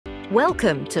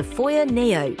Welcome to Foyr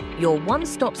Neo, your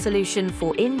one-stop solution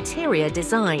for interior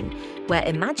design, where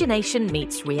imagination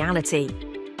meets reality.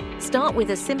 Start with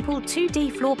a simple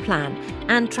 2D floor plan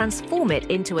and transform it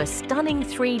into a stunning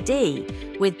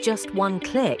 3D with just one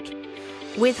click.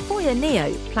 With Foyr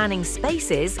Neo, planning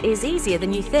spaces is easier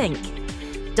than you think.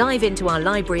 Dive into our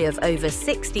library of over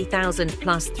 60,000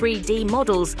 plus 3D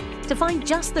models to find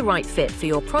just the right fit for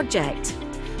your project.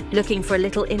 Looking for a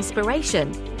little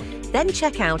inspiration? Then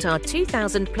check out our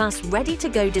 2,000 plus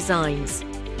ready-to-go designs.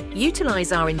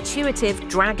 Utilize our intuitive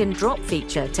drag and drop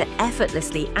feature to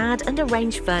effortlessly add and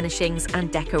arrange furnishings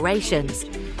and decorations,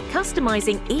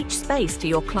 customizing each space to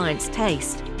your client's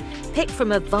taste. Pick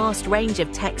from a vast range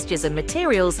of textures and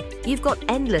materials, you've got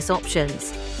endless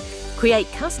options. Create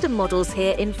custom models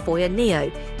here in Foyr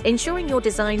Neo, ensuring your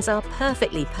designs are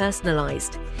perfectly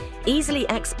personalized. Easily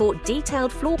export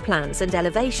detailed floor plans and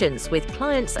elevations with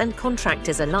clients and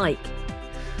contractors alike.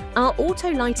 Our auto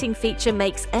lighting feature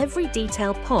makes every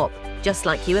detail pop, just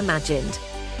like you imagined.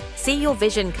 See your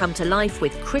vision come to life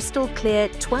with crystal clear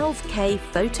 12K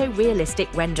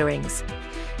photorealistic renderings.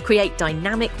 Create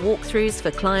dynamic walkthroughs for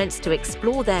clients to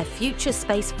explore their future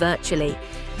space virtually,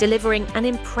 delivering an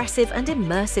impressive and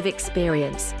immersive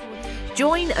experience.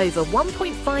 Join over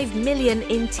 1.5 million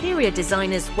interior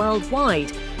designers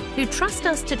worldwide who trust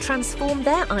us to transform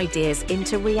their ideas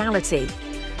into reality.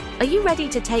 Are you ready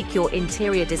to take your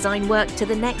interior design work to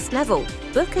the next level?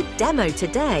 Book a demo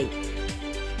today